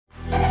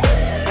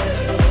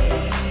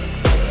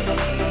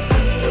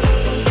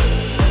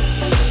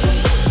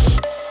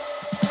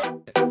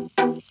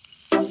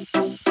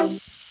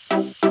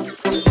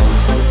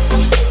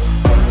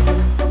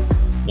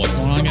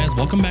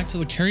to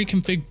the Carry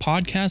Config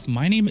podcast.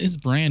 My name is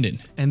Brandon.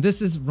 And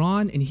this is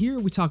Ron, and here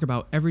we talk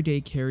about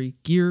everyday carry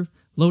gear,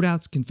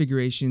 loadouts,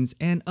 configurations,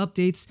 and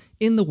updates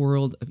in the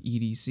world of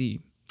EDC.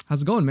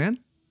 How's it going, man?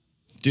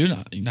 Dude,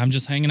 I'm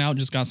just hanging out,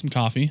 just got some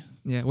coffee.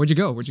 Yeah, where'd you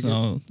go? Where'd you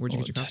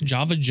get your coffee?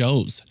 Java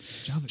Joe's.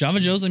 Java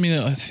Joe's, I mean,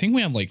 I think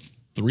we have like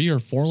 3 or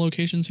 4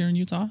 locations here in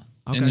Utah,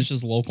 and it's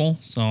just local.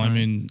 So, I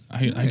mean,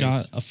 I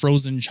got a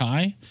frozen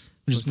chai,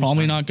 which is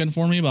probably not good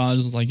for me, but I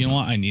was just like, you know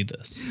what? I need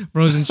this.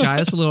 Frozen chai,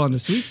 that's a little on the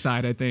sweet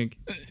side, I think.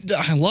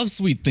 I love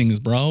sweet things,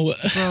 bro.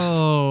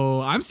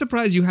 Bro, I'm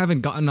surprised you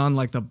haven't gotten on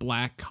like the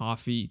black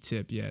coffee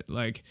tip yet.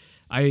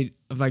 I'm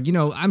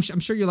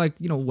sure you're like,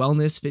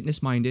 wellness,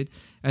 fitness minded.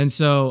 And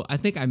so I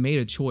think I made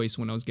a choice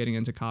when I was getting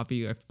into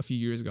coffee a few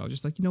years ago.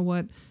 Just like, you know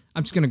what?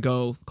 I'm just going to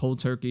go cold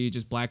turkey,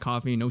 just black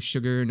coffee, no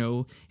sugar,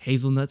 no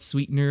hazelnut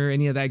sweetener,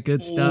 any of that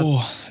good stuff.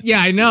 Oh, yeah,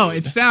 I know.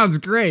 It sounds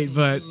great,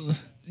 but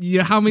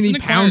how many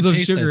pounds of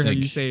sugar have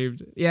you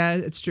saved? Yeah,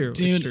 it's true.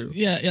 Dude, it's true.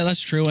 Yeah,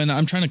 that's true. And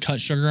I'm trying to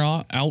cut sugar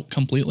out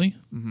completely.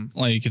 Mm-hmm.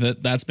 Like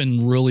that's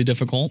been really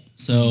difficult.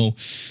 So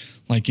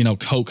like,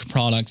 Coke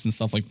products and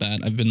stuff like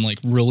that. I've been like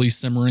really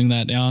simmering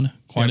that down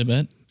quite a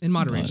bit. In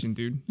moderation,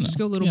 dude. Just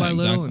go little by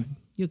little and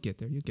you'll get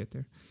there.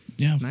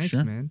 Yeah, nice, for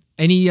sure. Man.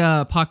 Any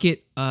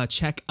pocket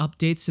check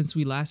updates since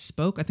we last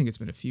spoke? I think it's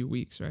been a few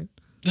weeks, right?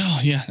 Oh,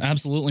 yeah,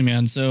 absolutely,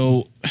 man.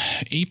 So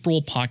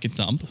April pocket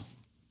dump.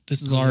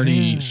 This is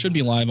already should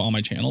be live on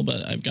my channel,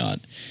 but I've got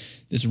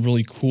this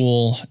really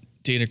cool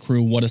Data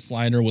Crew What a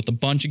Slider with a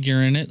bunch of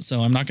gear in it.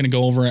 So I'm not going to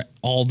go over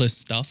all this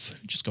stuff.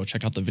 Just go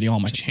check out the video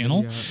on my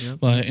channel. Yep.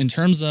 But in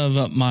terms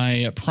of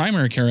my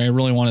primary carry, I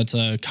really wanted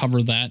to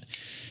cover that.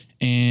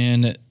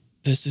 And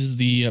this is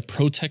the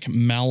Pro-tech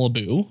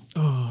Malibu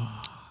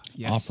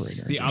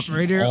Operator. The edition.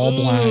 Operator. All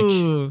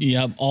black.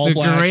 Yep, all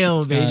black. The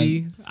Grail,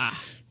 baby.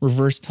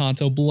 Reverse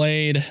Tonto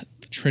blade,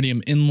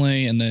 tritium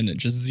inlay, and then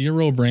just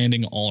zero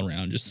branding all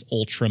around. Just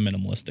ultra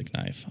minimalistic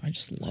knife. I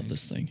just love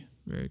this thing.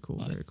 Very cool.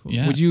 Very cool.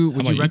 Yeah. Would you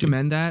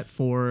recommend that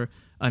for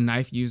a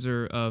knife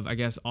user of, I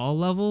guess, all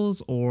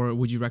levels, or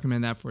would you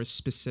recommend that for a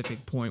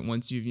specific point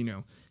once you've,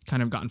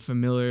 kind of gotten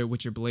familiar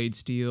with your blade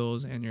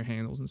steels and your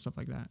handles and stuff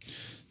like that?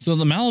 So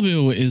the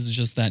Malibu is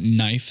just that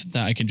knife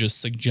that I could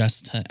just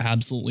suggest to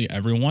absolutely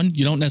everyone.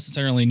 You don't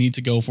necessarily need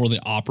to go for the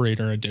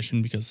Operator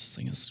edition because this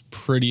thing is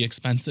pretty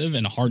expensive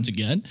and hard to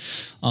get.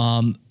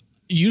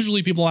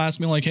 Usually people ask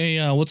me like,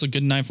 hey, what's a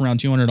good knife around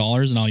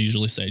 $200? And I'll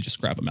usually say,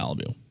 just grab a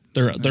Malibu.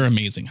 They're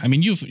amazing. I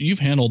mean, you've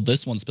handled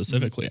this one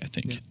specifically, I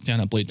think, down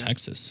at Blade,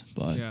 Texas.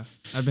 But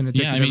I've been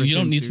addicted. Yeah, I mean, you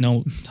don't need to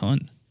know a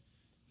ton.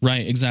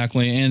 Right,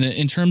 exactly. And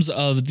in terms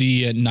of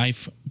the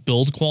knife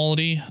build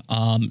quality,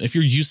 if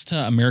you're used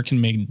to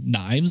American-made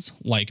knives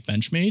like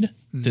Benchmade,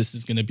 this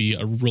is going to be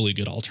a really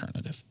good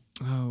alternative.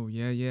 Oh,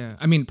 yeah.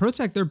 I mean,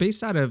 Pro-tech, they're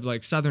based out of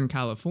like Southern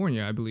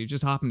California, I believe,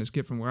 just hopping to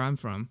skip from where I'm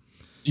from.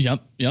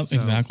 Yep, so,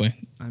 exactly.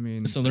 I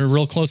mean, so they're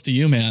real close to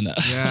you, man.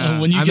 Yeah,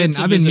 when you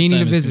I've been meaning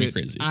to visit.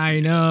 Crazy. I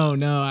know.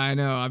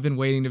 I've been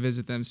waiting to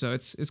visit them, so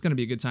it's going to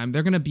be a good time.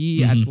 They're going to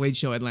be at Blade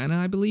Show Atlanta,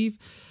 I believe.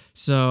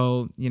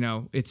 So,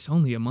 it's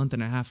only a month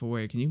and a half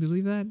away. Can you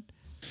believe that?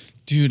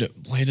 Dude,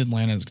 Blade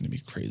Atlanta is going to be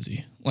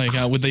crazy. Like,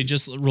 would they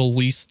just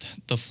released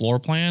the floor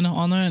plan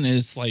on that? And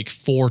it's like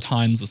 4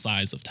 times the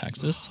size of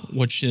Texas,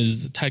 which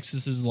is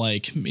Texas is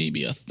like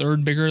maybe a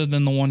third bigger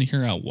than the one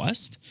here out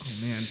west.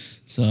 Oh, man.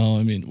 So,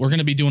 I mean, we're going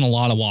to be doing a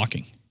lot of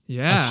walking.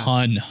 Yeah. A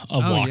ton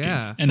of walking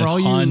and for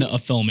a ton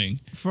of filming.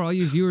 For all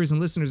you viewers and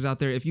listeners out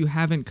there, if you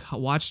haven't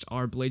watched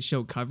our Blade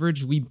Show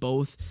coverage, we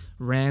both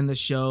ran the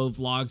show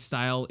vlog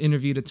style,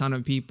 interviewed a ton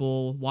of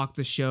people, walked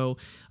the show.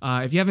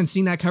 If you haven't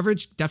seen that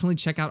coverage, definitely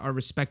check out our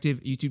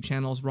respective YouTube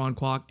channels, Ron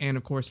Kwok and,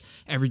 of course,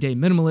 Everyday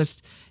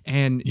Minimalist.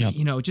 And,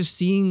 just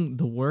seeing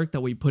the work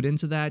that we put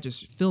into that,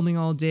 just filming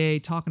all day,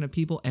 talking to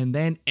people, and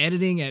then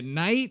editing at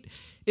night.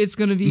 It's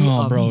going to be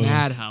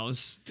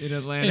madhouse in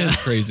Atlanta. Yeah,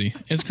 it's crazy.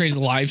 It's crazy.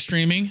 Live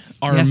streaming,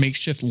 our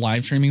makeshift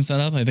live streaming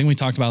setup. I think we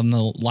talked about in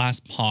the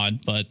last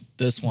pod, but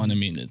this one, I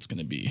mean, it's going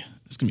to be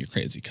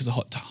crazy because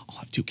I'll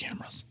have 2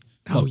 cameras.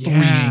 I'll have 3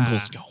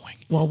 angles going.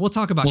 Well, we'll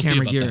talk about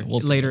camera gear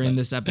later in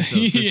this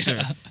episode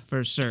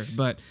for sure.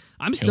 But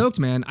I'm stoked,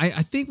 man.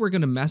 I think we're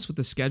going to mess with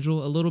the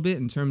schedule a little bit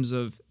in terms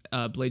of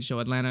Blade Show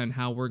Atlanta and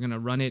how we're going to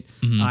run it.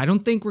 I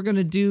don't think we're going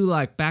to do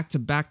like back to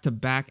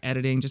back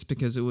editing just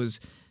because it was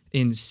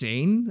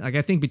insane. Like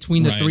I think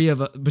between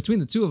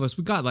the 2 of us,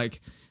 we got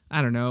like,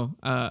 I don't know,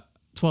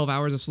 12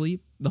 hours of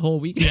sleep the whole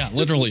week. Yeah,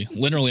 literally.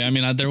 I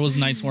mean, there was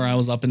nights where I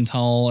was up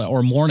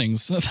or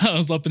mornings, I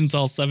was up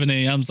until 7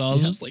 a.m. So I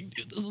was just like,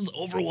 dude, this is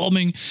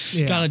overwhelming.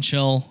 Gotta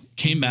chill.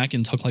 Came back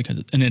and took like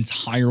an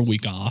entire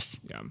week off.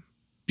 Yeah.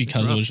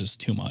 Because it was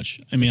just too much.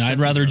 I mean, I'd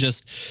rather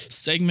just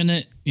segment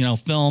it,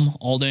 film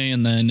all day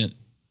and then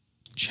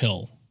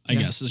chill, I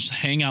guess. Just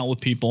hang out with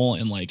people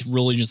and like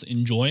really just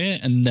enjoy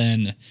it. And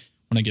then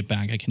when I get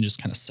back, I can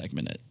just kind of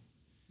segment it.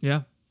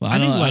 Yeah. Well, I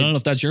don't know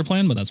if that's your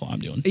plan, but that's what I'm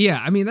doing.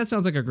 Yeah, I mean, that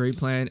sounds like a great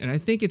plan. And I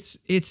think it's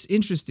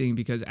interesting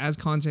because as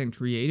content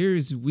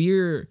creators,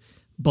 we're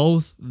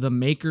both the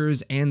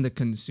makers and the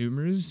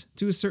consumers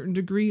to a certain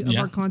degree of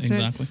our content.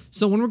 Exactly.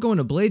 So when we're going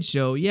to Blade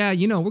Show, yeah,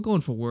 you know, we're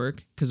going for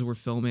work because we're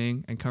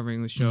filming and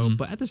covering the show.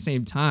 But at the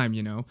same time,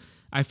 you know,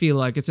 I feel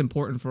like it's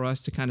important for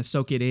us to kind of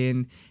soak it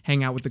in,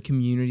 hang out with the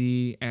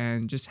community,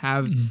 and just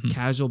have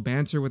casual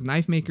banter with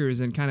knife makers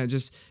and kind of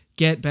just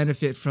get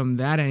benefit from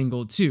that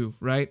angle too,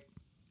 right?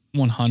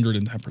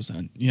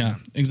 110%. Yeah,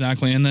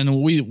 exactly. And then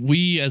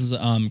we as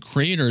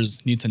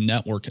creators need to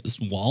network as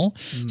well.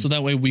 So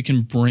that way we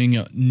can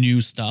bring new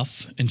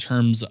stuff in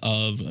terms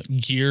of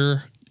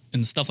gear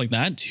and stuff like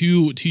that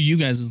to you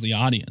guys as the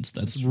audience.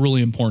 That's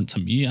really important to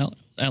me,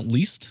 at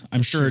least.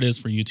 I'm sure it is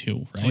for you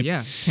too, right? Oh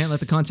yeah, can't let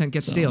the content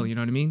get stale. You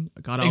know what I mean?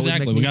 Gotta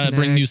exactly. Always we gotta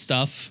bring new connects.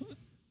 stuff.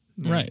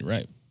 Yeah.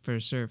 Right. For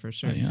sure.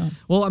 Yeah.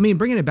 Well, I mean,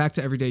 bringing it back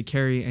to everyday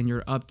carry and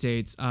your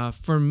updates.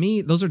 For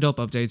me, those are dope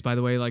updates, by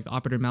the way. Like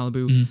Operator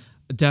Malibu,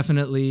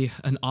 definitely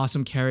an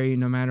awesome carry,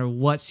 no matter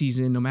what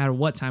season, no matter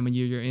what time of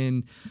year you're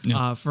in.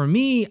 Yeah. For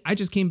me, I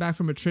just came back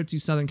from a trip to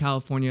Southern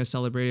California,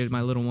 celebrated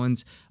my little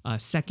one's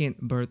second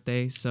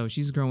birthday, so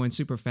she's growing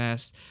super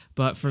fast.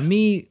 But for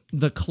me,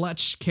 the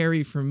clutch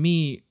carry for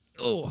me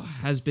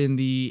has been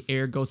the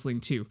Air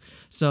Ghostling 2.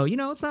 So, you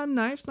know, it's not a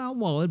knife, it's not a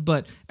wallet,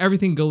 but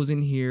everything goes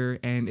in here,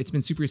 and it's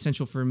been super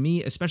essential for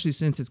me, especially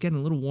since it's getting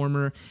a little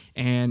warmer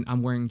and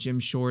I'm wearing gym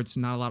shorts,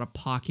 not a lot of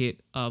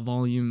pocket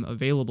volume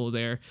available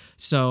there.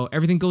 So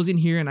everything goes in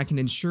here, and I can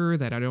ensure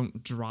that I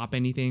don't drop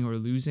anything or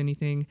lose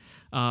anything.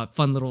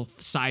 Fun little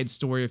side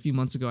story. A few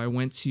months ago, I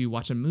went to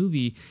watch a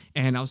movie,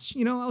 and I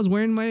was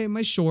wearing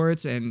my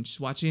shorts and just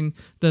watching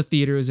the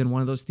theaters in one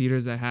of those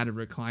theaters that had a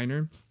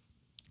recliner.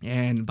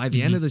 And by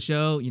the end of the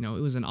show, you know, it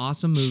was an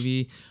awesome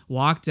movie.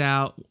 Walked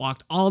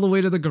all the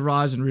way to the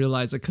garage and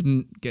realized I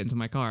couldn't get into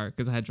my car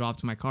because I had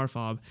dropped my car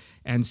fob.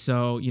 And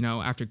so, you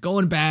know, after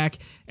going back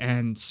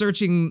and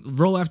searching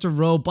row after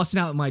row,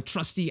 busting out my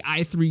trusty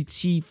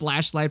i3T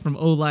flashlight from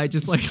Olight,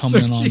 just like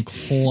coming searching. on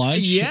clutch.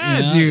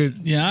 Yeah,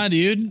 dude. Yeah,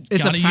 dude.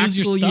 It's Gotta a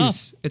practical use your use.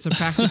 stuff. It's a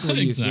practical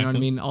use. You know what I Exactly.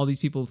 mean? All these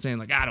people saying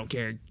like, I don't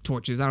carry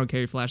torches, I don't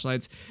carry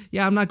flashlights.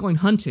 Yeah, I'm not going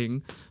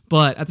hunting,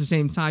 but at the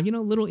same time, you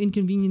know, little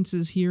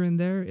inconveniences here and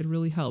there, it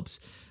really helps.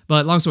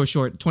 But long story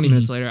short, 20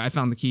 minutes later, I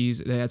found the keys.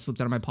 They had slipped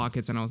out of my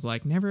pockets, and I was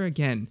like, never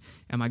again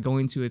am I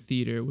going to a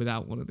theater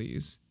without one of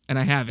these. And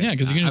I haven't. Yeah,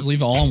 because you can just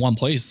leave it all in one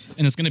place,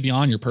 and it's going to be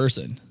on your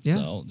person. Yeah,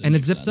 So and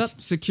it's makes zipped sense.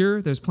 up,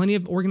 secure. There's plenty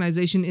of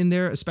organization in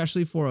there,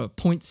 especially for a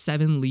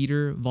 0.7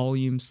 liter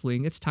volume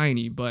sling. It's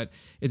tiny, but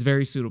it's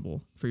very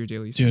suitable for your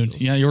daily essentials.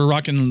 Dude, yeah, you were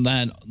rocking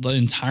that the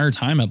entire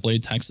time at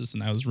Blade, Texas,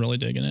 and I was really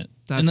digging it.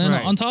 That's and then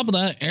right. on top of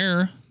that,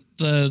 Air,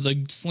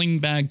 the sling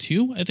bag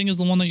 2, I think is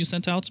the one that you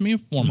sent out to me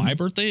for my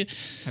birthday.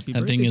 Happy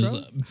that birthday, thing is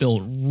bro.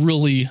 built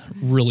really,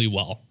 really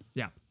well.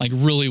 Yeah. Like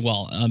really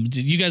well. Did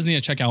you guys need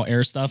to check out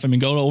Air stuff? I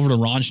mean, go over to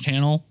Ron's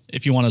channel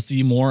if you want to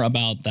see more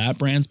about that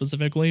brand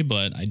specifically,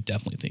 but I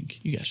definitely think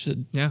you guys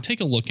should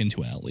take a look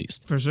into it at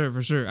least. For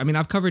sure. I mean,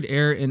 I've covered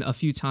Air in a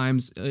few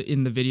times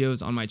in the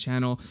videos on my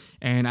channel,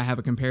 and I have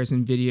a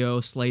comparison video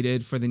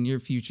slated for the near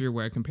future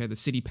where I compare the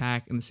City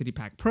Pack and the City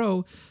Pack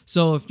Pro.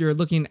 So if you're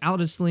looking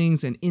out of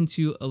slings and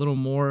into a little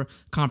more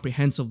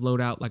comprehensive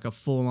loadout, like a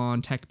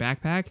full-on tech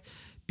backpack,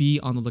 be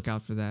on the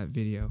lookout for that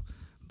video.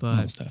 But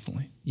Most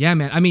definitely. yeah,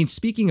 man. I mean,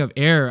 speaking of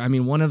Air, I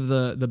mean, one of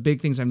the big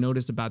things I've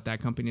noticed about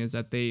that company is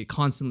that they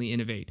constantly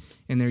innovate,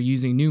 and they're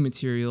using new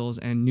materials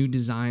and new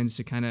designs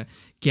to kind of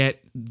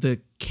get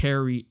the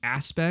carry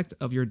aspect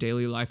of your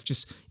daily life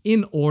just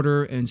in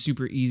order and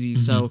super easy.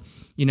 So,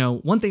 you know,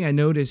 one thing I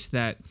noticed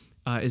that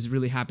is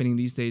really happening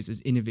these days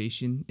is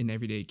innovation in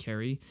everyday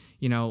carry,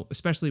 you know,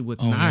 especially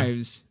with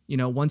knives. You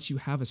know, once you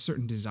have a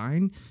certain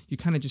design, you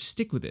kind of just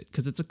stick with it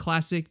because it's a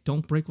classic.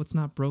 Don't break what's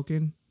not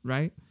broken,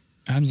 right?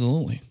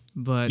 Absolutely.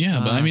 But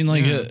yeah, but I mean,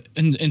 like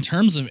in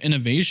terms of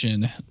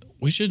innovation,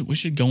 we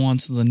should go on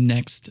to the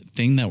next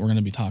thing that we're going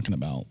to be talking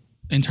about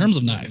in terms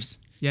of knives.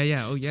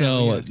 Yeah. Oh, yeah.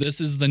 So this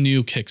is the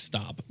new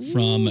Kickstop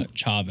from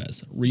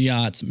Chaves.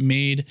 Riot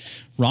made.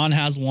 Ron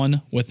has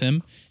one with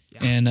him,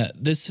 and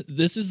this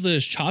is the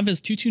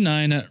Chaves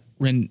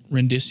 229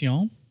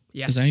 Rendition.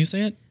 Yes. Is that how you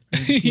say it?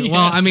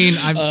 Well, I mean,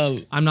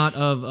 I'm not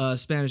of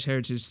Spanish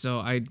heritage, so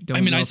I don't. I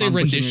mean, know I if say I'm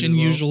butchering it rendition as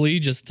well. usually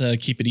just to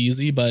keep it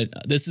easy, but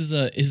this is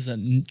a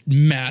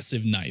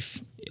massive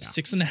knife.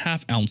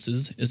 6.5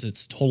 ounces is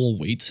its total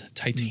weight.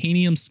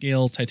 Titanium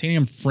scales,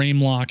 titanium frame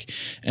lock,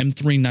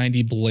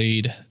 M390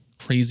 blade.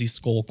 Crazy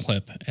skull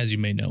clip, as you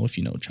may know if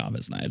you know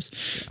Chaves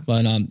knives.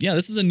 But yeah,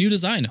 this is a new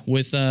design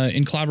with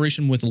in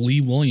collaboration with Lee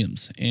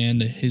Williams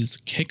and his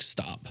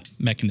Kickstop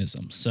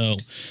mechanism. So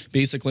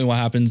basically what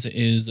happens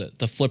is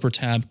the flipper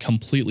tab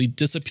completely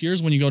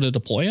disappears when you go to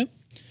deploy it.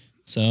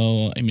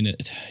 So, I mean,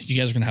 you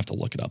guys are going to have to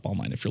look it up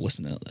online if you're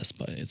listening to this,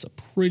 but it's a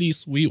pretty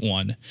sweet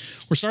one.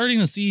 We're starting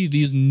to see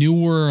these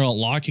newer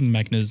locking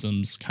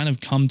mechanisms kind of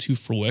come to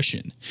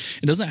fruition.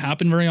 It doesn't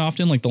happen very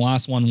often. Like the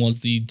last one was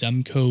the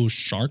Demco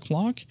Shark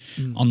Lock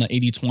on the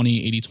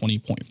 8020,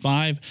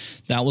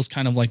 8020.5. That was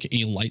kind of like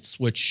a light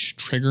switch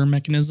trigger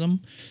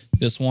mechanism.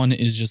 This one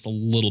is just a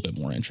little bit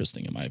more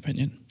interesting in my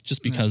opinion,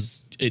 just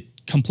because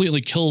it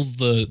completely kills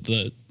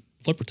the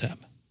flipper tab.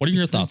 What are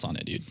your thoughts on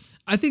it, dude?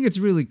 I think it's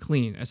really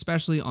clean,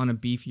 especially on a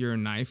beefier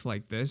knife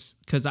like this.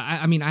 Because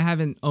I mean, I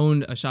haven't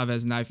owned a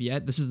Chaves knife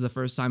yet. This is the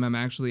first time I'm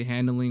actually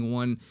handling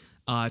one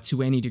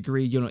to any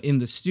degree, in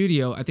the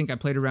studio. I think I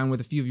played around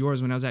with a few of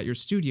yours when I was at your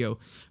studio.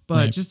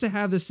 But just to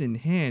have this in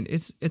hand,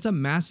 it's a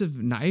massive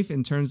knife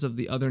in terms of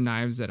the other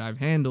knives that I've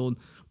handled.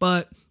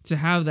 But to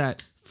have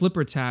that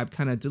flipper tab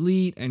kind of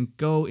delete and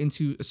go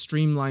into a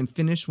streamlined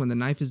finish when the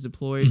knife is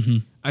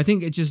deployed, I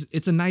think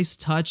it's a nice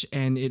touch,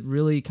 and it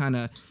really kind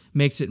of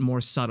makes it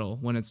more subtle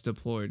when it's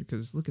deployed.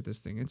 Because look at this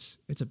thing, it's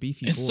a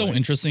beefy It's boy. so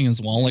interesting as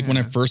well. Like when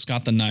I first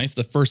got the knife,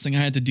 the first thing I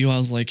had to do, I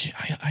was like,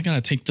 I gotta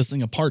take this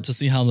thing apart to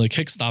see how the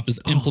kickstop is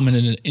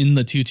implemented in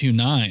the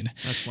 229.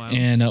 That's wild.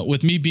 And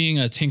with me being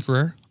a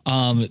tinkerer,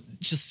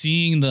 just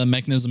seeing the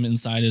mechanism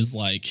inside is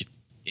like,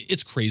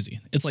 it's crazy.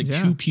 It's like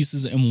two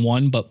pieces in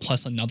one, but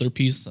plus another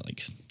piece.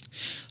 Like,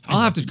 I'll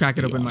have to crack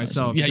it open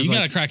myself. Yeah, because, you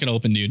gotta crack it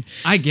open, dude.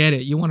 I get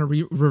it. You want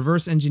to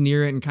reverse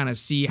engineer it and kind of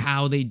see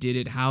how they did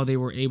it, how they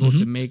were able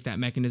to make that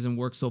mechanism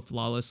work so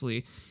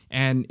flawlessly.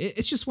 And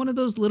it's just one of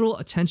those little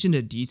attention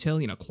to detail,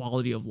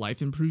 quality of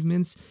life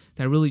improvements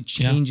that really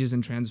changes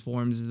and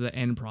transforms the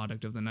end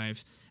product of the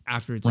knife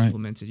after it's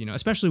implemented,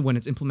 especially when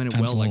it's implemented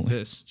well like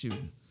this. Dude,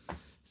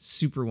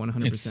 super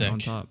 100% on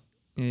top.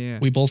 Yeah.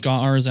 We both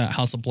got ours at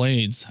House of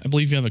Blades. I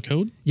believe you have a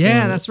code.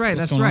 Yeah, that's right.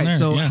 That's right.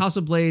 So yeah. House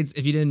of Blades,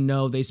 if you didn't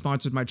know, they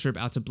sponsored my trip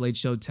out to Blade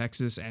Show,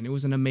 Texas, and it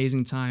was an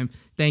amazing time.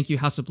 Thank you,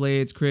 House of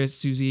Blades, Chris,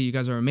 Susie. You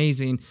guys are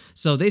amazing.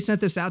 So they sent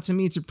this out to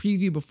me to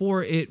preview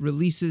before it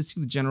releases to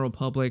the general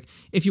public.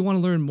 If you want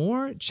to learn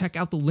more, check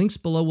out the links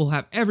below. We'll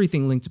have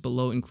everything linked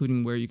below,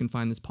 including where you can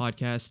find this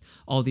podcast,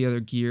 all the other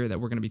gear that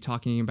we're going to be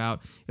talking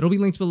about. It'll be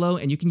linked below,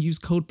 and you can use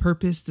code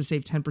PURPOSE to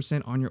save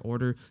 10% on your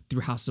order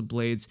through House of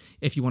Blades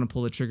if you want to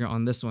pull the trigger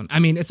on this one. I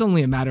mean, it's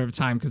only a matter of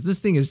time because this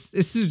thing is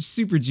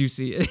super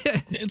juicy.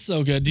 It's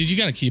so good, dude. You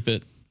got to keep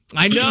it.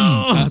 I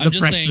know. I'm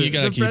just saying you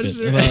got to keep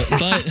it,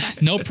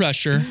 but no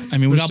pressure. I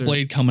mean, we got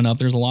Blade coming up.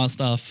 There's a lot of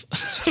stuff.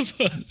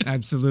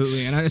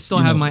 Absolutely, and I still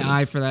have my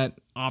eye for that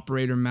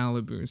Operator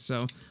Malibu,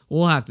 so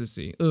we'll have to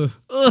see.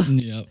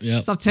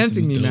 Yep. Stop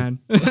tempting me, man.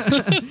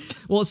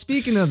 Well,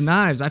 speaking of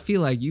knives, I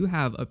feel like you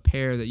have a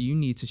pair that you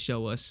need to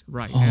show us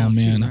right now. Oh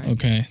man, too, right?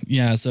 Okay,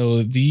 yeah.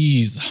 So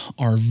these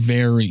are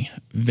very,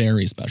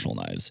 very special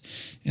knives,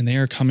 and they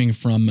are coming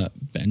from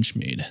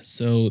Benchmade.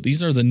 So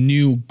these are the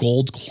new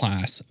gold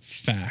class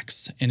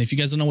Fax, and if you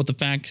guys don't know what the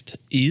Fact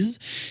is,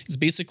 it's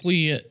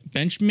basically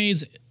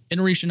Benchmade's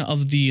iteration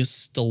of the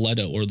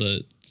stiletto, or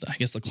the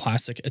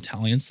classic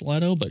Italian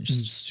stiletto, but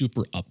just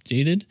super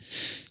updated.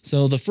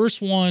 So the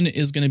first one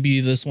is going to be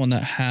this one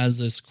that has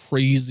this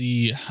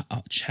crazy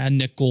Chad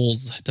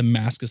Nichols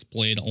Damascus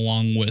blade,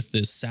 along with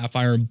this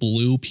sapphire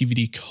blue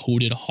PVD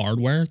coated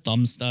hardware,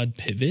 thumb stud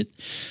pivot.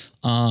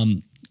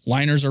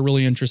 Liners are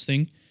really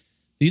interesting.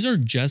 These are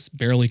just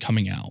barely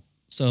coming out.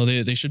 So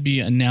they should be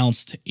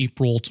announced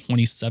April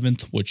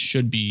 27th, which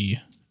should be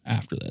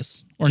after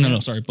this, or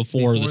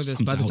before this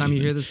comes by the out time you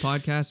even. hear this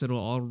podcast, it'll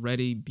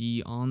already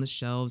be on the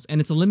shelves, and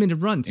it's a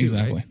limited run too.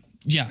 Exactly. Right?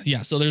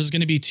 Yeah. So there's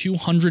going to be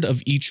 200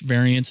 of each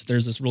variant.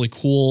 There's this really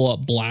cool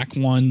black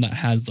one that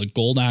has the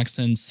gold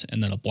accents,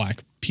 and then a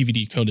black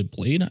PVD coated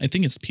blade. I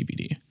think it's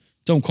PVD.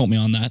 Don't quote me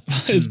on that.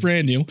 It's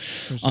brand new.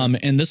 Sure.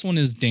 And this one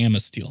is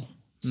Damasteel.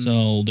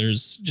 So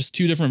there's just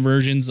two different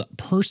versions.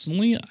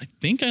 Personally, I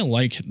think I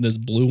like this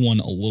blue one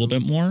a little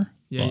bit more.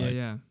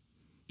 Yeah.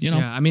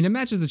 Yeah, I mean, it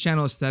matches the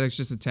channel aesthetics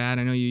just a tad.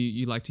 I know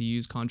you like to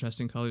use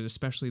contrasting colors,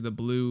 especially the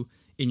blue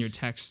in your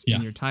text,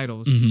 in your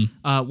titles.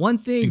 One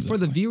thing for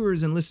the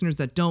viewers and listeners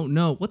that don't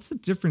know, what's the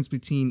difference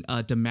between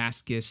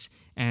Damascus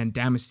and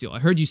Damasteel? I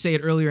heard you say it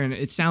earlier, and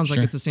it sounds like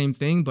it's the same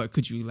thing, but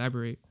could you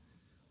elaborate?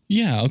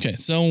 Yeah, okay.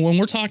 So when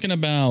we're talking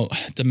about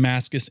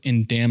Damascus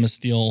and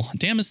Damasteel,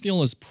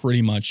 Damasteel is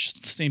pretty much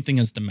the same thing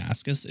as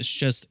Damascus. It's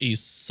just a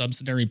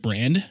subsidiary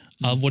brand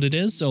of what it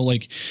is. So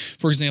like,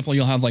 for example,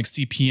 you'll have like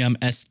CPM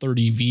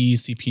S30V,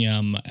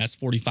 CPM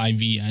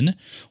S45VN,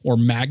 or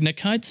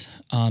MagnaCut.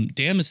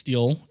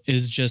 Damasteel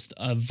is just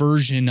a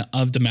version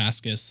of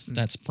Damascus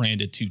that's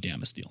branded to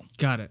Damasteel.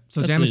 Got it.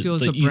 So That's Damasteel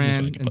is the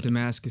brand, and put it.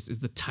 Damascus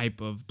is the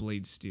type of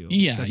blade steel.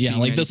 Yeah.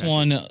 Like this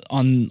one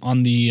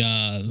on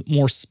the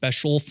more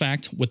special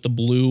Fact with the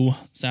blue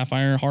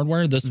sapphire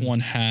hardware. This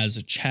one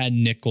has Chad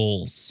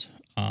Nichols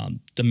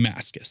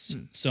Damascus.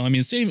 So I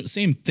mean,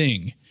 same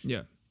thing.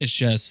 Yeah. It's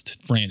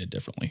just branded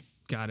differently.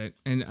 Got it.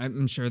 And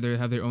I'm sure they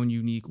have their own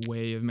unique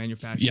way of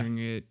manufacturing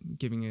it,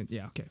 giving it.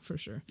 Yeah, okay, for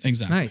sure.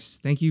 Exactly. Nice.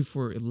 Thank you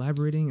for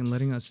elaborating and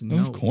letting us know.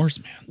 Of course,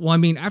 man. Well, I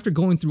mean, after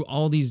going through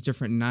all these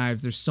different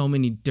knives, there's so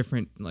many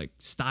different like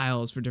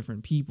styles for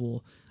different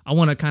people. I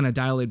want to kind of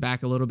dial it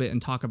back a little bit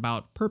and talk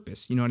about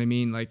purpose. You know what I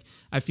mean? Like,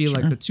 I feel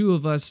like the two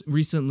of us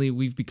recently,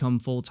 we've become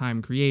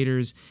full-time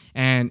creators,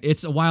 and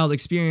it's a wild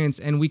experience,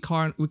 and we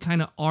kind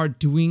of are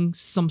doing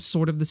some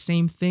sort of the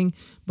same thing,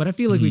 but I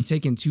feel like we've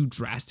taken two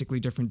drastically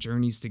different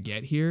journeys to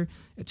get here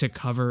to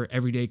cover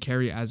everyday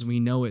carry as we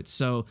know it.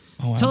 So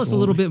tell us a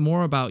little bit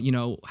more about, you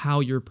know, how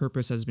your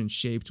purpose has been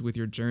shaped with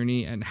your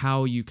journey and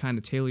how you kind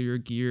of tailor your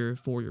gear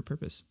for your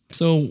purpose.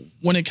 So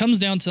when it comes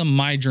down to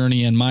my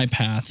journey and my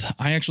path,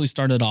 I actually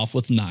started off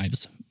with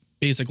knives,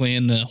 basically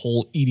in the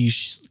whole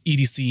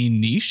EDC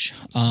niche.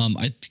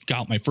 I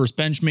got my first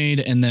bench made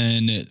and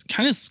then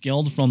kind of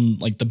scaled from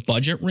like the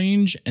budget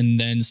range and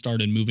then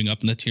started moving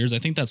up in the tiers. I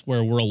think that's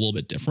where we're a little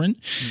bit different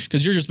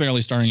because you're just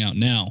barely starting out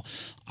now.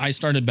 I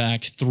started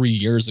back 3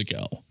 years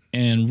ago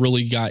and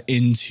really got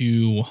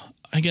into,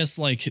 I guess,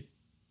 like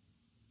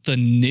the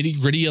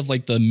nitty gritty of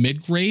like the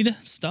mid-grade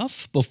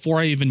stuff before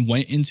I even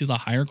went into the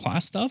higher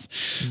class stuff.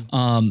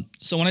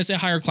 So when I say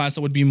higher class,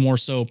 it would be more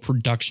so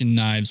production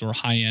knives or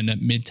high-end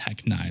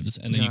mid-tech knives.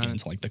 And then you get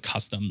into like the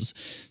customs.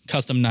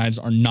 Custom knives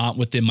are not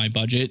within my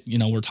budget. You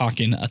know, we're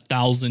talking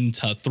 $1,000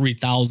 to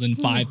 $3,000,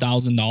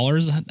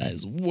 $5,000. That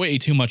is way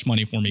too much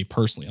money for me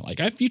personally.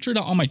 Like, I featured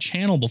it on my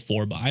channel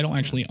before, but I don't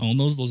actually own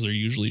those. Those are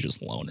usually just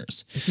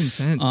loaners. It's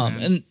intense, man.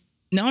 And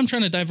now I'm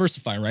trying to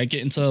diversify, right?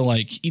 Get into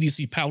like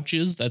EDC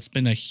pouches. That's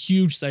been a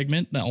huge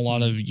segment that a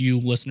lot of you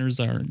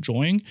listeners are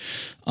enjoying,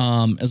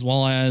 as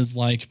well as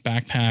like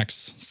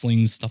backpacks,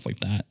 slings, stuff like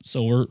that.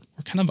 So we're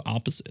kind of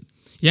opposite.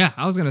 Yeah,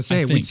 I was going to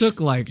say, we took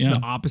like the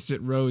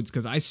opposite roads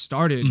because I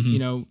started, you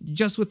know,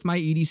 just with my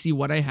EDC,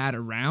 what I had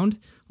around,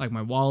 like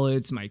my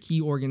wallets, my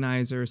key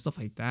organizer, stuff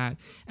like that.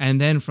 And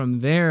then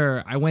from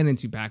there, I went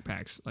into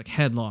backpacks, like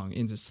headlong,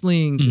 into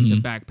slings, into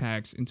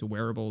backpacks, into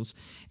wearables.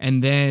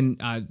 And then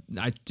I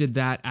did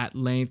that at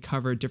length,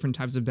 covered different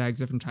types of bags,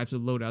 different types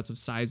of loadouts of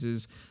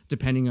sizes,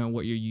 depending on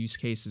what your use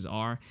cases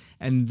are.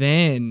 And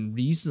then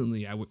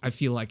recently, I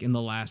feel like in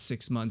the last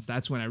 6 months,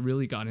 that's when I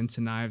really got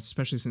into knives,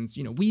 especially since,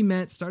 you know, we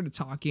met, started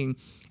talking,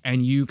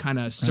 and you kind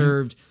of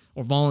served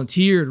or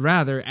volunteered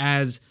rather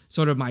as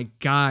sort of my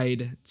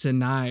guide to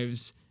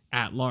knives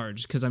at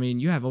large. Because I mean,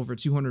 you have over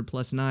 200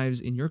 plus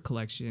knives in your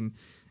collection,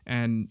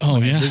 and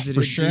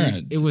for sure.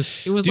 Dude, it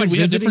was like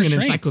visiting an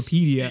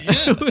encyclopedia.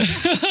 Yeah.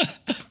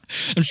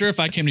 I'm sure if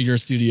I came to your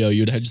studio,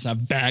 you'd just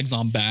have bags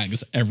on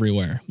bags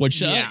everywhere.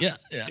 Which,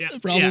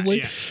 probably.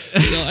 Yeah.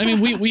 So, I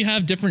mean, we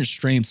have different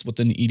strengths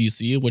within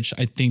EDC, which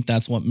I think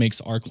that's what makes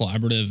our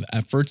collaborative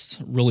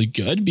efforts really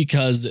good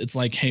because it's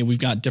like, hey, we've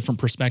got different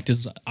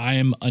perspectives. I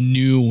am a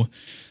new,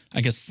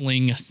 I guess,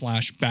 sling /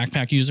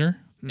 backpack user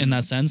in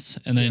that sense.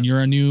 And then you're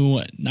a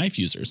new knife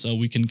user. So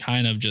we can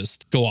kind of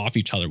just go off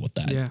each other with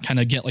that. Yeah. Kind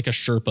of get like a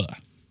Sherpa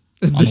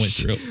on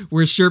the way through.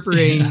 We're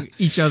Sherpaing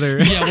each other.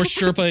 Yeah, we're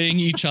Sherpaing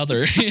each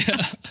other.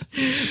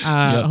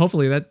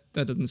 Hopefully that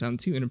doesn't sound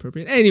too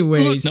inappropriate.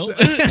 Anyways. Nope.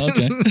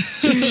 Okay.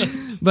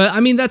 But I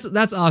mean,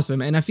 that's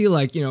awesome. And I feel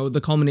like, you know, the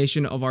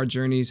culmination of our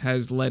journeys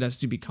has led us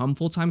to become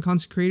full-time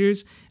content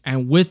creators.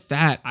 And with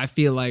that, I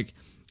feel like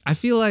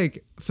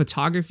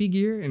photography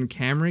gear and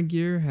camera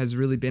gear has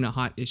really been a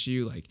hot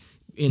issue, like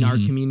in our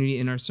community,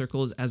 in our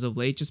circles as of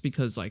late, just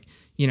because, like,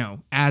 you know,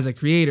 as a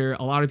creator,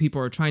 a lot of people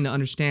are trying to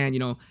understand, you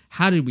know,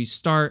 how did we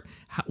start?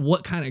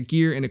 What kind of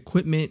gear and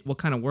equipment, what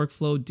kind of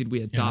workflow did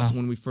we adopt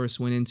when we first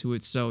went into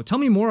it? So tell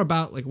me more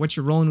about like what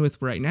you're rolling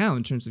with right now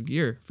in terms of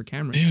gear for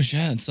cameras. Dude,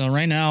 yeah. So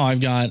right now I've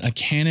got a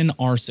Canon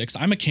R6.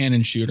 I'm a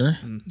Canon shooter,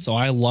 so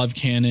I love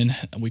Canon.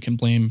 We can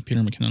blame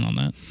Peter McKinnon on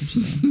that.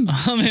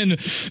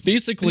 And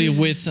basically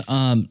with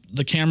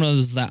the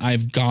cameras that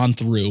I've gone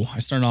through, I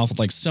started off with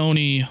like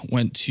Sony,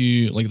 went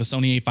to like the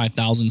Sony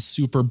a5000,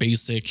 super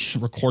basic,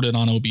 recorded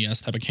on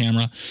OBS type of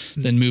camera,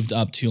 then moved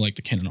up to like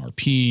the Canon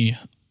RP,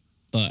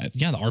 the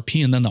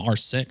RP, and then the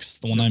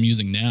R6, the one I'm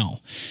using now.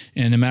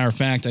 And a matter of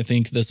fact, I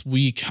think this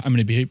week I'm going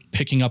to be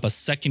picking up a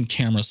second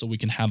camera so we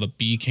can have a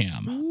B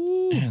cam.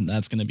 Ooh. And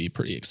that's going to be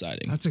pretty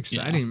exciting. That's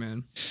exciting,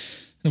 man.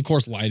 And of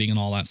course, lighting and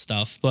all that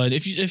stuff. But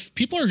if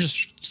people are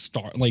just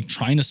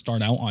trying to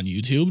start out on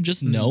YouTube,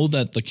 just know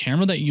that the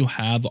camera that you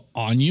have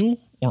on you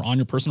or on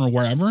your person or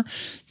wherever,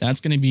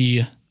 that's going to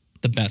be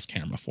the best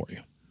camera for you.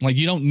 Like,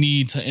 you don't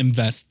need to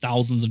invest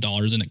thousands of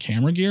dollars in a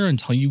camera gear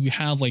until you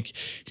have like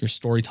your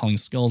storytelling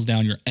skills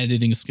down, your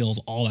editing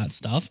skills, all that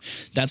stuff.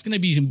 That's going to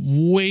be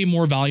way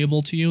more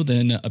valuable to you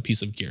than a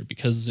piece of gear,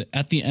 because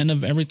at the end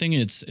of everything,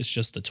 it's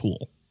just a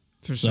tool.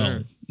 For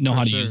sure. Know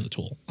how to use the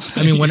tool.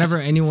 I mean, whenever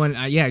anyone,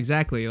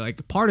 exactly.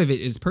 Like, part of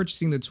it is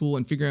purchasing the tool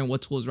and figuring out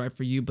what tool is right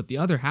for you. But the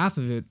other half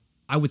of it,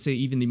 I would say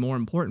even the more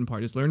important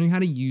part, is learning how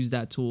to use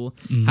that tool,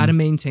 how to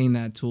maintain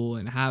that tool,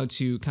 and how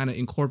to kind of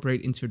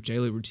incorporate into your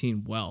daily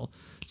routine well.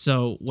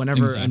 So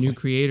whenever a new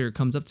creator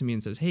comes up to me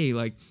and says, hey,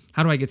 like,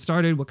 how do I get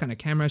started? What kind of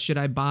camera should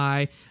I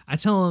buy? I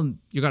tell them,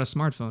 you got a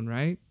smartphone,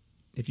 right?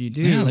 If you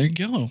do, yeah, there you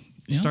go.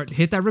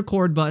 Hit that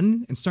record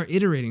button and start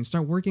iterating,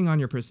 start working on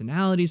your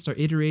personality, start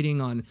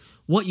iterating on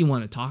what you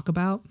want to talk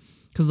about.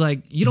 Because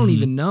like you don't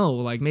even know,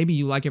 like maybe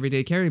you like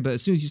everyday carry, but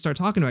as soon as you start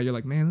talking about it, you're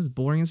like, man, this is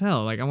boring as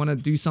hell. Like I want to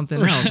do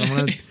something else.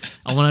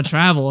 I want to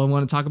travel. I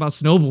want to talk about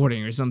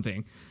snowboarding or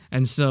something.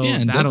 And so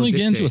and definitely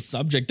get into a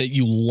subject that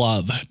you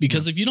love,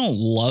 because if you don't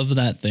love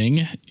that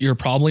thing, you're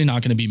probably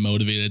not going to be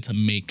motivated to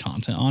make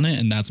content on it,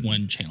 and that's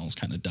when channels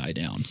kind of die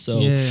down. So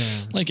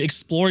like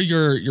explore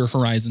your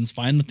horizons,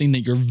 find the thing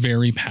that you're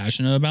very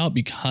passionate about,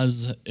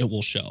 because it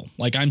will show.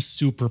 Like I'm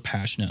super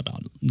passionate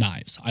about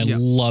knives. I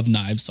love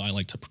knives, so I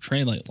like to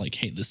portray like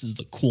hey, this is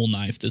the cool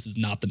knife. This is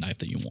not the knife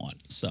that you want.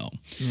 So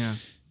yeah,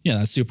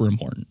 that's super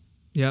important.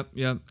 Yep.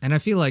 And I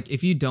feel like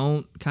if you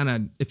don't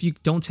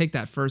take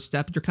that first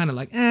step, you're kind of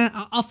like,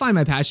 I'll find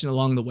my passion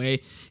along the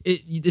way.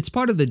 It's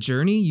part of the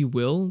journey. You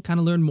will kind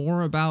of learn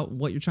more about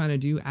what you're trying to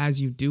do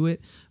as you do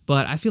it.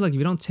 But I feel like if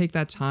you don't take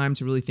that time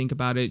to really think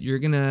about it, you're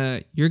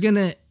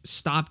gonna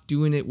stop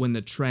doing it when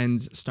the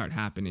trends start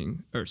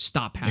happening or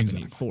stop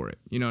happening for it.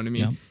 You know what I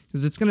mean?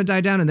 Because it's gonna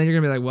die down, and then you're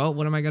gonna be like, well,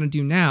 what am I gonna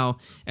do now?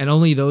 And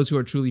only those who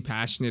are truly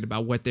passionate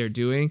about what they're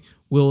doing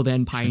will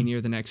then pioneer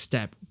the next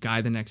step,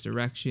 guide the next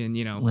direction.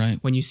 You know,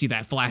 when you see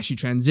that flashy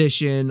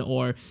transition,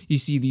 or you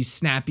see these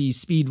snappy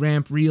speed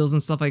ramp reels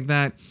and stuff like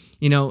that.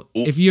 You know,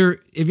 if you're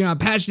not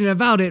passionate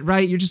about it,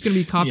 right, you're just going to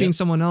be copying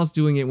someone else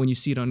doing it when you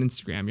see it on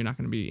Instagram. You're not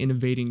going to be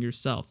innovating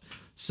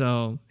yourself.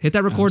 So hit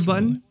that record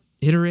button,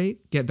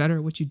 iterate, get better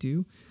at what you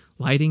do.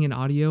 Lighting and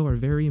audio are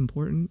very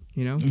important,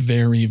 you know?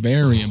 Very,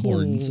 very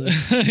important.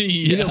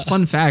 You know,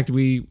 fun fact,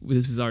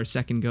 this is our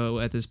second go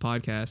at this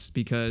podcast,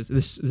 because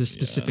this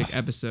specific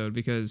episode,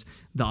 because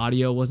the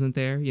audio wasn't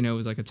there. You know, it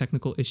was like a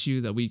technical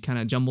issue that we kind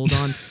of jumbled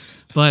on.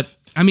 But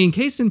I mean,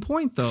 case in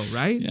point though,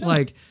 right?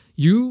 Like,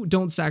 you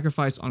don't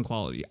sacrifice on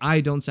quality.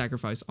 I don't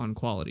sacrifice on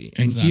quality.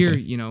 And here,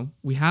 you know,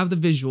 we have the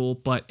visual,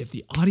 but if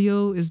the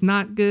audio is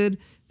not good,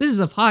 this is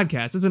a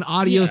podcast. It's an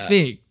audio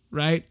thing,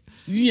 right?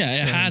 Yeah,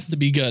 it has to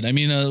be good. I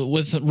mean,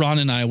 with Ron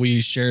and I,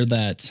 we share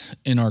that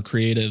in our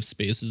creative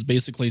spaces,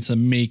 basically to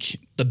make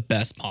the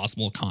best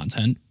possible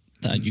content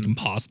that you can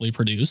possibly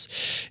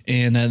produce.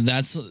 And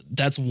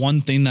that's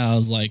one thing that I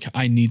was like,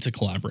 I need to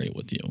collaborate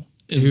with you.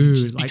 Is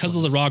just because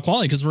of the raw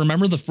quality. Because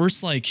remember the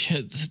first, like,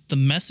 the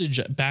message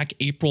back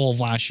April of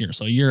last year,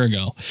 so a year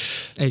ago.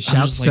 Hey,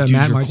 shouts to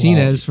Matt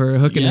Martinez for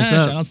hooking us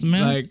up. Shouts to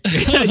Matt.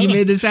 Like, you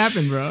made this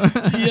happen, bro.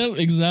 Yep,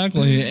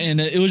 exactly. And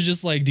it was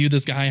just like, dude,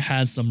 this guy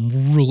has some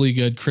really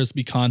good,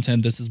 crispy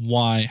content. This is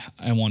why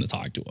I want to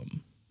talk to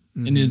him.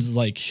 And it's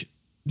like,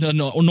 no,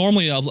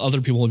 normally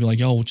other people will be like,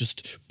 yo,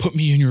 just put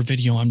me in your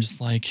video. I'm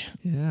just like,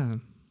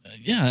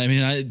 yeah, I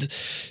mean,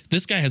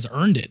 this guy has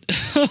earned it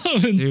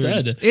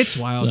instead. Dude, it's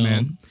wild,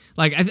 man.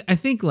 Like, I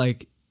think,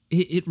 like,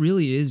 it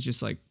really is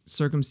just, like,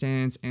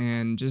 circumstance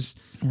and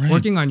just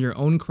working on your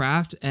own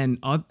craft, and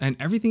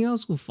everything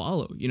else will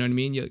follow. You know what I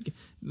mean?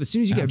 As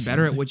soon as you get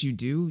better at what you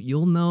do,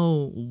 you'll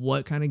know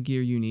what kind of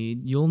gear you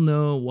need. You'll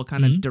know what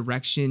kind of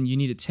direction you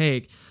need to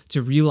take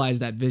to realize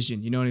that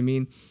vision. You know what I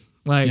mean?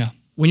 Like,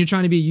 when you're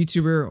trying to be a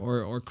YouTuber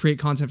or create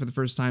content for the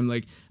first time,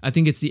 like, I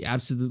think it's the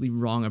absolutely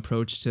wrong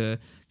approach to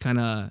kind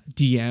of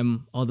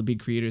DM all the big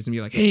creators and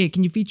be like, hey,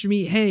 can you feature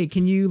me? Hey,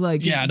 can you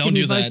like, don't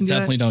do that.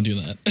 Definitely don't do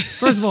that.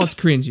 First of all, it's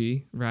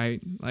cringy, right?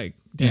 Like,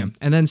 damn.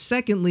 And then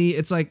secondly,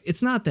 it's like,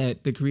 it's not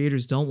that the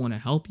creators don't want to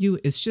help you.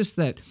 It's just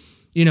that,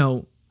 you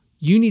know,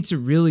 you need to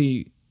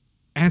really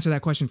answer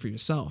that question for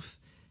yourself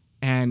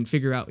and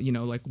figure out, you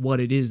know, like what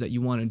it is that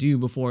you want to do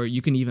before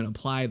you can even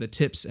apply the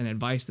tips and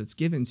advice that's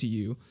given to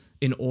you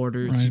in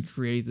order to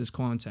create this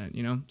content,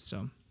 you know?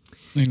 So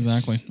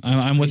exactly.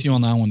 I'm with you on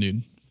that one,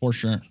 dude, for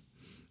sure.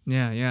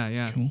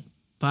 Yeah. Cool.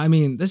 But I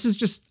mean, this is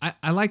just,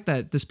 I like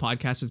that this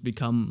podcast has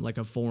become like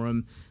a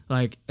forum,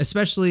 like,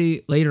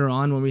 especially later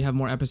on when we have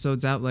more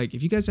episodes out. Like,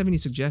 if you guys have any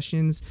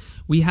suggestions,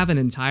 we have an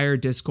entire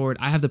Discord.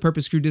 I have the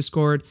Purpose Crew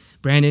Discord.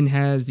 Brandon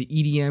has the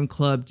EDM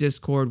Club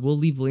Discord. We'll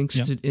leave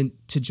links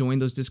to join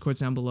those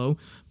Discords down below.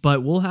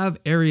 But we'll have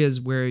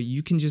areas where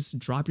you can just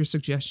drop your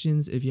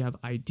suggestions if you have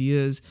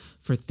ideas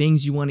for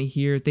things you want to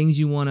hear, things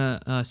you want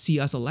to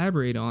see us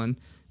elaborate on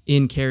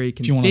in carry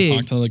config. If you want to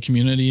talk to the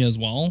community as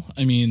well,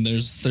 I mean,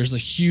 there's a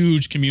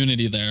huge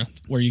community there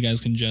where you guys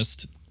can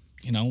just,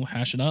 you know,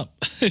 hash it up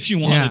if you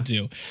wanted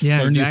to.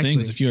 Learn new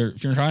things. If you're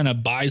trying to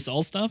buy,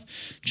 sell stuff,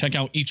 check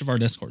out each of our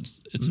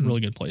Discords. It's a really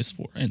good place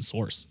for and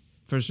source.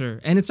 For sure.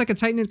 And it's like a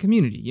tight-knit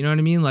community. You know what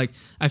I mean? Like,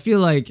 I feel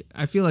like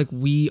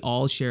we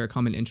all share a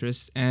common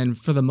interest, and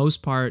for the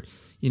most part,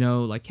 you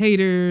know, like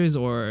haters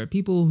or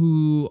people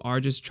who are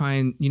just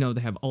trying, you know,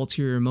 they have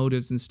ulterior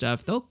motives and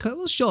stuff, they'll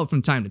show up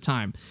from time to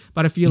time.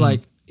 But I feel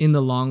like in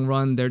the long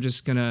run, they're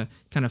just going to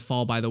kind of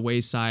fall by the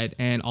wayside.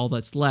 And all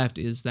that's left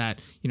is that,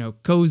 you know,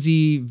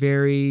 cozy,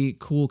 very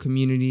cool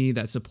community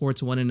that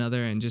supports one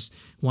another and just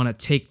want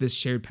to take this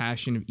shared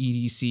passion of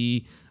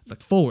EDC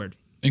like forward.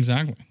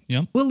 Exactly.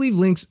 Yep. We'll leave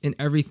links in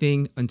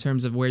everything in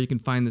terms of where you can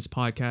find this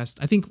podcast.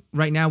 I think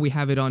right now we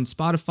have it on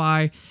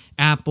Spotify,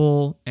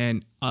 Apple,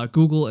 and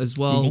Google as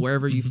well,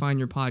 wherever you find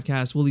your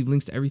podcast. We'll leave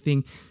links to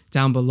everything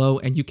down below,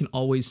 and you can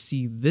always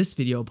see this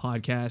video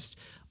podcast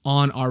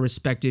on our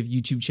respective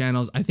YouTube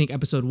channels. I think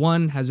episode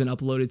 1 has been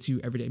uploaded to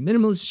Everyday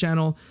Minimalist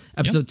channel.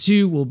 Episode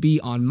 2 will be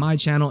on my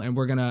channel, and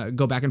we're going to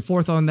go back and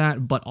forth on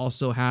that, but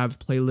also have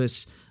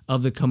playlists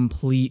of the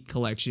complete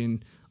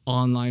collection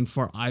online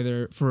for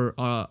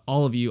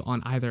all of you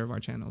on either of our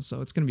channels.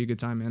 So it's going to be a good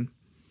time, man.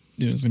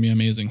 Dude, it's going to be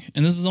amazing.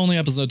 And this is only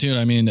episode 2.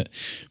 I mean,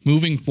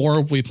 moving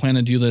forward, we plan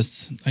to do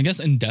this, I guess,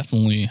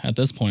 indefinitely at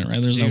this point,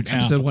 right? There's no cap.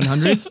 Episode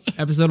 100?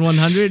 Episode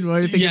 100? What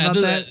do you think about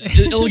that?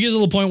 It'll get to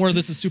the point where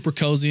this is super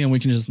cozy and we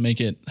can just make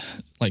it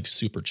like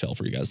super chill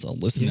for you guys to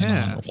listen in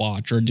on or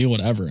watch or do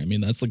whatever. I mean,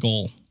 that's the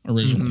goal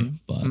originally.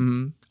 But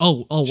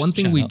one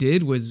thing we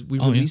did was we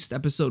released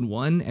episode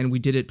 1 and we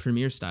did it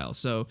premiere style.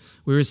 So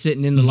we were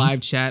sitting in the live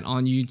chat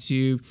on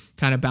YouTube,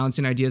 kind of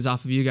bouncing ideas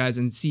off of you guys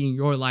and seeing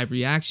your live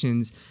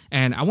reactions.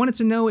 And I wanted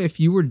to know if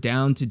you were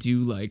down to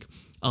do like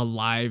a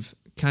live,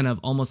 kind of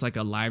almost like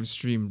a live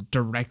stream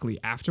directly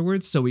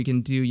afterwards, so we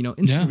can do,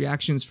 instant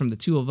reactions from the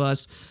two of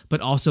us,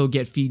 but also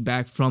get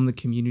feedback from the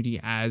community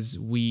as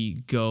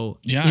we go.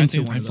 Yeah, I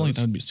feel like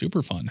that would be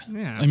super fun.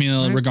 Yeah, I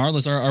mean,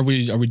 regardless, are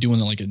we doing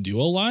like a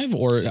duo live,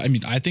 or I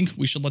mean, I think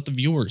we should let the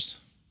viewers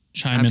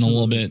chime in a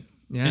little bit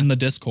in the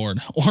Discord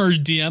or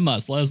DM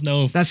us. Let us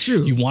know if that's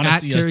true. You want to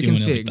see us doing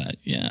it like that.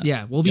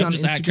 Yeah, we'll be on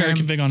just Instagram.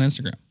 @CarrotConfig on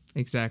Instagram.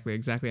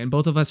 Exactly. And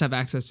both of us have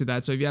access to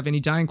that. So if you have any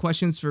giant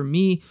questions for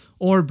me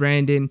or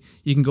Brandon,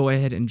 you can go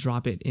ahead and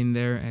drop it in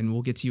there and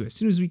we'll get to you as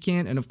soon as we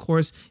can. And of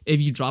course,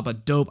 if you drop a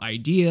dope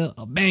idea,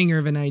 a banger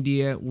of an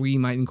idea, we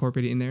might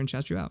incorporate it in there and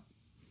chat you out.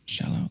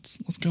 Shout outs.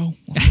 Let's go.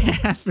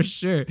 For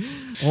sure.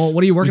 Well,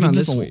 what are you working on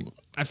this week?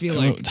 I feel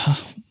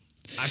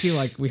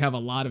like we have a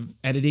lot of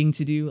editing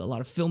to do, a lot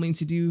of filming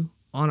to do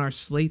on our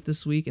slate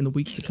this week and the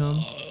weeks to come.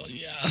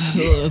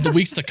 The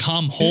weeks to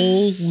come.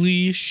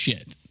 Holy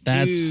shit.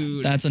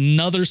 That's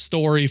another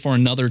story for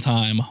another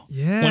time.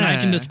 Yeah. When I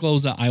can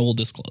disclose it, I will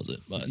disclose it.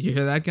 But you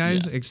hear that,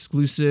 guys? Yeah.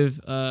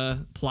 Exclusive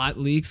plot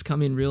leaks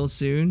coming real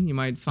soon. You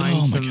might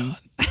find some. My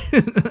God.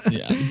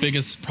 The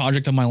biggest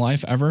project of my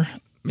life ever.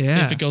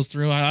 Yeah. If it goes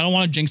through, I don't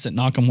want to jinx it.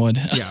 Knock on wood.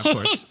 Yeah,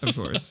 of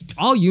course.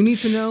 All you need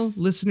to know,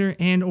 listener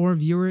and or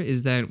viewer,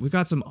 is that we've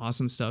got some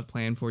awesome stuff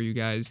planned for you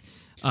guys.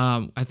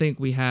 I think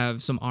we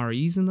have some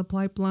REs in the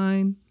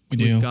pipeline.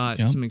 We've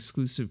got some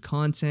exclusive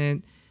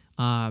content.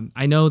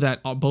 I know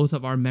that both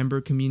of our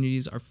member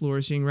communities are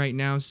flourishing right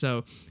now,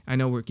 so I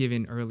know we're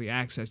giving early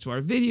access to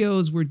our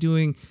videos. We're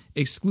doing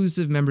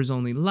exclusive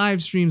members-only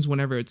live streams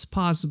whenever it's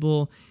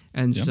possible,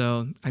 and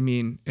so, I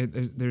mean,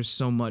 there's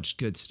so much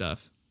good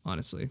stuff,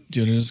 honestly.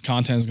 Dude, this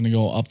content is going to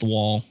go up the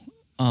wall.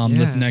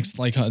 This next,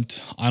 I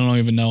don't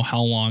even know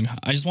how long.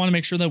 I just want to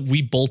make sure that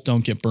we both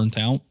don't get burnt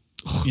out.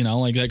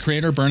 Like that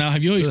creator burnout.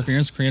 Have you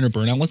experienced creator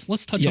burnout?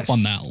 Let's touch up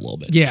on that a little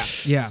bit. Yeah,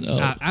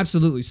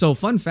 absolutely. So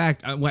fun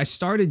fact, when I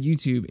started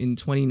YouTube in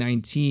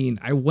 2019,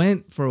 I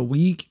went for a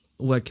week,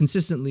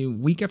 consistently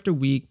week after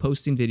week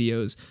posting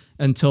videos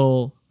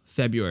until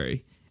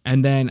February.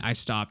 And then I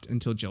stopped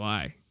until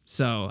July.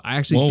 So I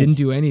actually didn't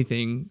do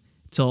anything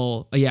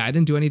I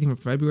didn't do anything from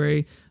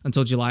February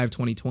until July of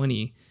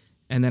 2020.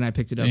 And then I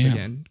picked it up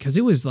again because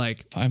it was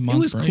like 5 months. It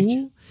was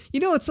cool.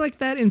 It's like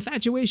that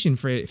infatuation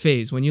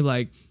phase when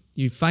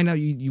you find out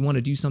you want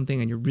to do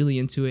something and you're really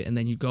into it, and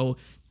then you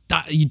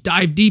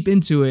dive deep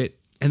into it,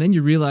 and then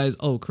you realize,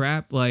 oh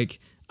crap, like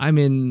I'm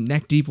in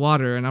neck deep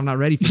water and I'm not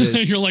ready for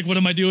this. You're like, what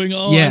am I doing?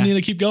 I need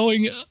to keep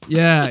going.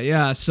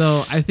 Yeah.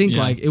 So I think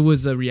it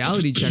was a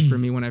reality check for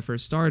me when I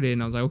first started,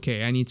 and I was like,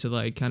 okay, I need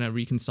to kind of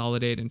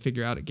reconsolidate and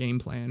figure out a game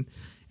plan.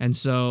 And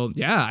so,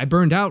 I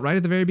burned out right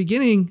at the very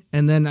beginning,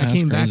 and then I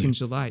came back in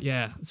July.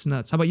 Yeah, it's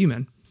nuts. How about you,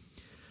 man?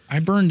 I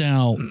burned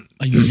out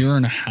a year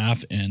and a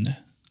half in.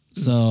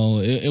 So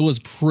it was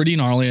pretty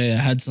gnarly. It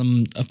had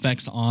some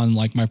effects on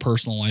my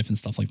personal life and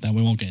stuff like that.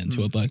 We won't get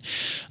into it, but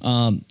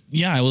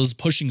I was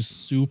pushing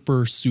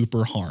super,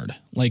 super hard,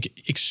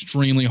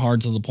 extremely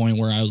hard, to the point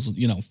where I was,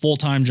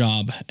 full-time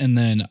job. And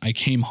then I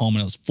came home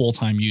and it was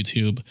full-time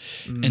YouTube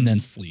and then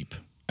sleep.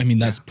 I mean,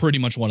 that's pretty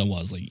much what it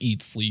was.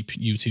 Eat, sleep,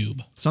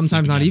 YouTube.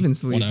 Sometimes not even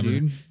sleep, whatever.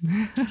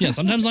 Dude.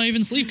 Sometimes not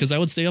even sleep, because I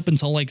would stay up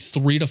until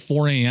 3 to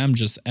 4 a.m.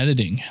 just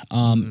editing.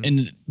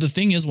 And the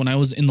thing is, when I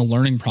was in the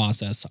learning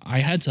process, I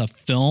had to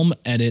film,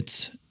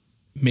 edit,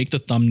 make the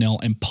thumbnail,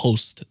 and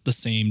post the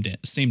same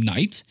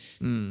night.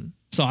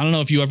 So I don't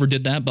know if you ever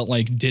did that, but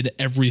did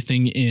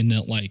everything in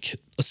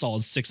a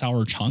solid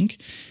 6-hour chunk.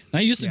 And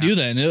I used to do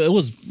that, and it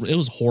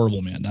was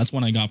horrible, man. That's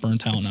when I got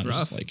burnt out, and I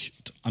was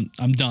just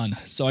I'm done.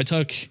 So I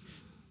took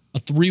a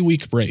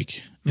 3-week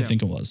break, I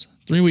think it was.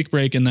 3-week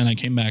break, and then I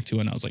came back to it,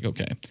 and I was like,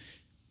 okay,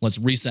 let's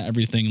reset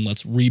everything,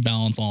 let's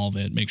rebalance all of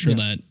it, make sure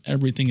that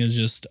everything is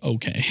just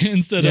okay,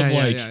 instead of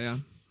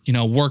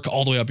work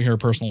all the way up here,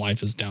 personal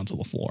life is down to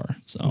the floor.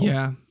 So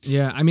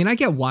yeah. I mean, I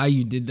get why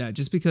you did that,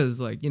 just because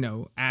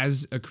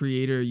as a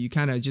creator, you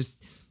kind of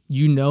just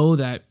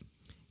that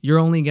you're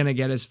only gonna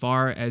get as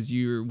far as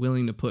you're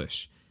willing to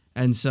push.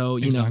 And so,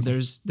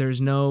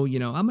 there's no,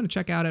 I'm going to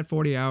check out at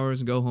 40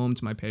 hours and go home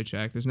to my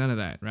paycheck. There's none of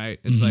that, right?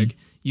 It's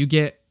you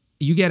get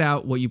you get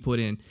out what you put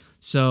in.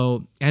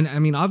 So, and I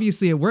mean,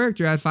 obviously it worked.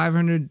 You're at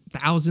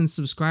 500,000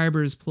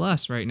 subscribers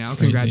plus right now.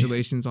 Crazy.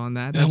 Congratulations on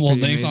that. That's well,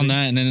 pretty thanks amazing. on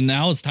that. And then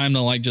now it's time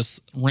to like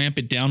just ramp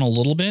it down a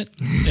little bit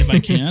if I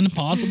can,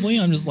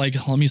 possibly. I'm just like,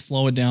 let me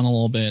slow it down a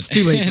little bit. It's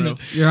too late, bro.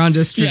 You're on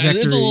this trajectory.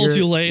 Yeah, it's a little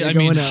too late. I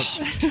mean, up.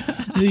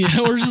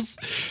 yeah, we're just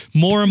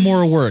more and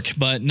more work.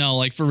 But no,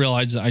 like for real,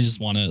 I just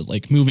want to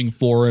like moving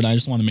forward. I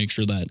just want to make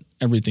sure that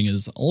everything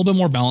is a little bit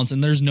more balanced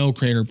and there's no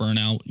creator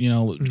burnout. You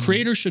know,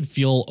 creators should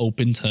feel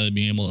open to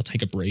being able to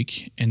take a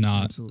break and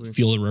not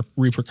feel the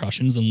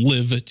repercussions and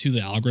live to the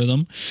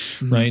algorithm,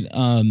 right?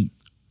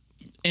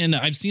 And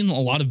I've seen a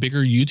lot of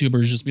bigger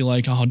YouTubers just be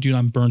like, oh, dude,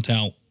 I'm burnt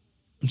out.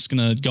 I'm just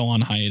going to go on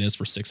hiatus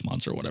for 6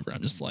 months or whatever.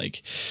 I'm just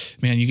like,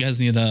 man, you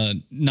guys need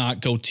to not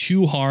go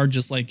too hard.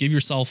 Just like give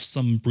yourself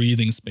some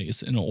breathing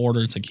space in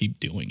order to keep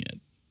doing it.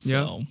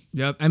 So,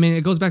 yep. I mean,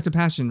 it goes back to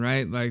passion,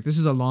 right? Like this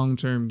is a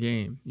long-term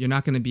game. You're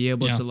not going to be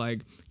able to like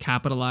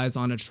capitalize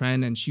on a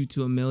trend and shoot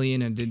to 1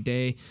 million in a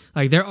day.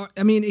 Like there are,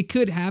 I mean, it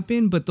could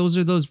happen, but those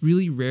are those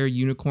really rare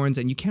unicorns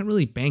and you can't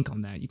really bank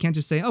on that. You can't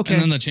just say, okay.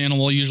 And then the channel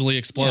will usually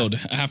explode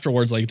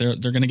afterwards. Like they're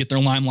going to get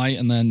their limelight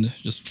and then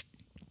just.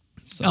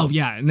 So. Oh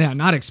yeah,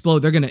 not explode.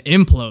 They're going to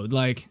implode.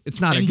 Like it's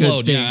not a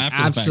good thing. Yeah,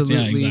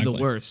 absolutely the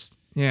worst.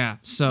 Yeah.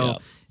 So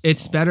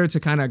it's better to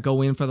kind of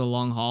go in for the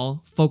long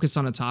haul, focus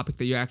on a topic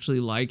that you actually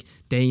like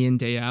day in,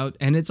 day out.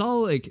 And it's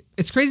all like,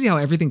 it's crazy how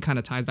everything kind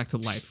of ties back to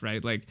life,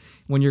 right? Like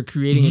when you're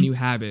creating a new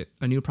habit,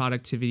 a new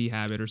productivity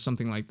habit or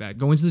something like that,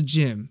 going to the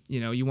gym, you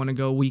know, you want to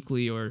go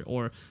weekly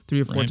or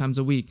 3 or 4 times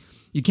a week.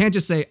 You can't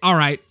just say, all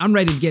right, I'm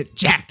ready to get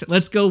jacked.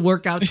 Let's go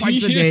work out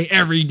twice a day,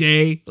 every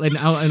day. And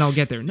I'll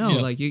get there. No,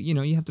 like, you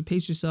know, you have to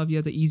pace yourself. You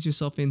have to ease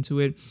yourself into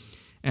it.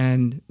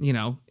 And, you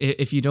know,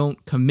 if you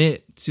don't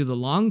commit to the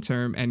long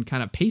term and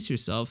kind of pace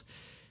yourself,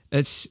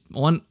 it's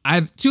one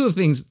of two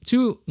things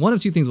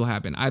will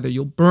happen. Either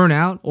you'll burn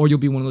out or you'll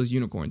be one of those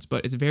unicorns.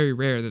 But it's very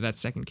rare that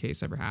second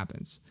case ever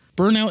happens.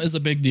 Burnout is a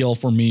big deal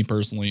for me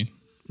personally.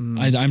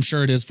 I'm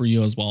sure it is for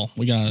you as well.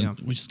 We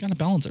just gotta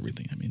balance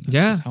everything. I mean,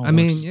 that's just how it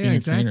works,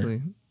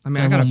 exactly. I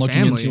mean, I got a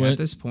family at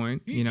this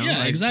point, you know. Yeah,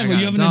 like, exactly.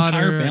 You have an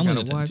entire family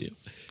to tend to.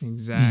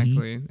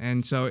 Exactly.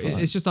 And so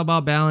it's just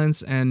about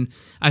balance. And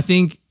I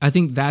think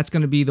that's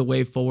going to be the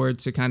way forward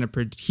to kind of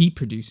keep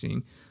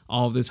producing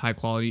all of this high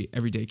quality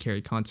everyday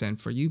carry content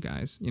for you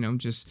guys, you know,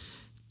 just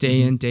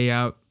day in, day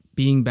out,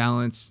 being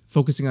balanced,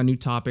 focusing on new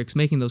topics,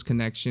 making those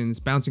connections,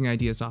 bouncing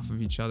ideas off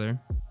of each other.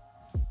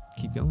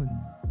 Keep going.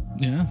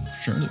 Yeah,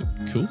 sure, dude.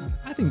 Cool.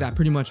 I think that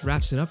pretty much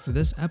wraps it up for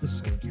this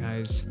episode,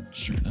 guys.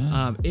 Sure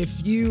does.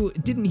 If you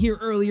didn't hear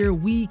earlier,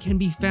 we can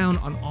be found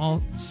on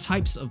all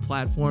types of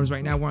platforms.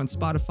 Right now, we're on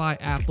Spotify,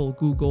 Apple,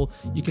 Google.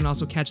 You can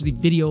also catch the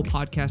video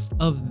podcast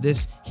of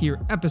this here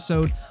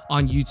episode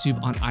on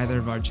YouTube on either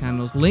of our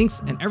channels. Links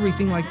and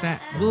everything like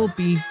that will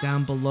be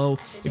down below.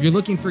 If you're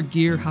looking for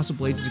gear, House of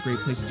Blades is a great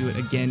place to do it.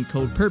 Again,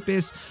 code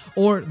PURPOSE,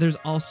 or there's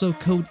also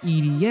code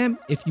EDM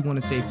if you want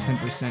to save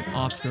 10%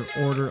 off your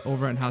order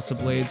over at House of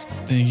Blades.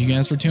 Thank you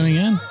guys for tuning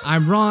in.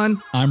 I'm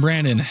Ron. I'm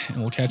Brandon, and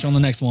we'll catch you on the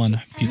next one.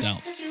 Peace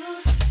out.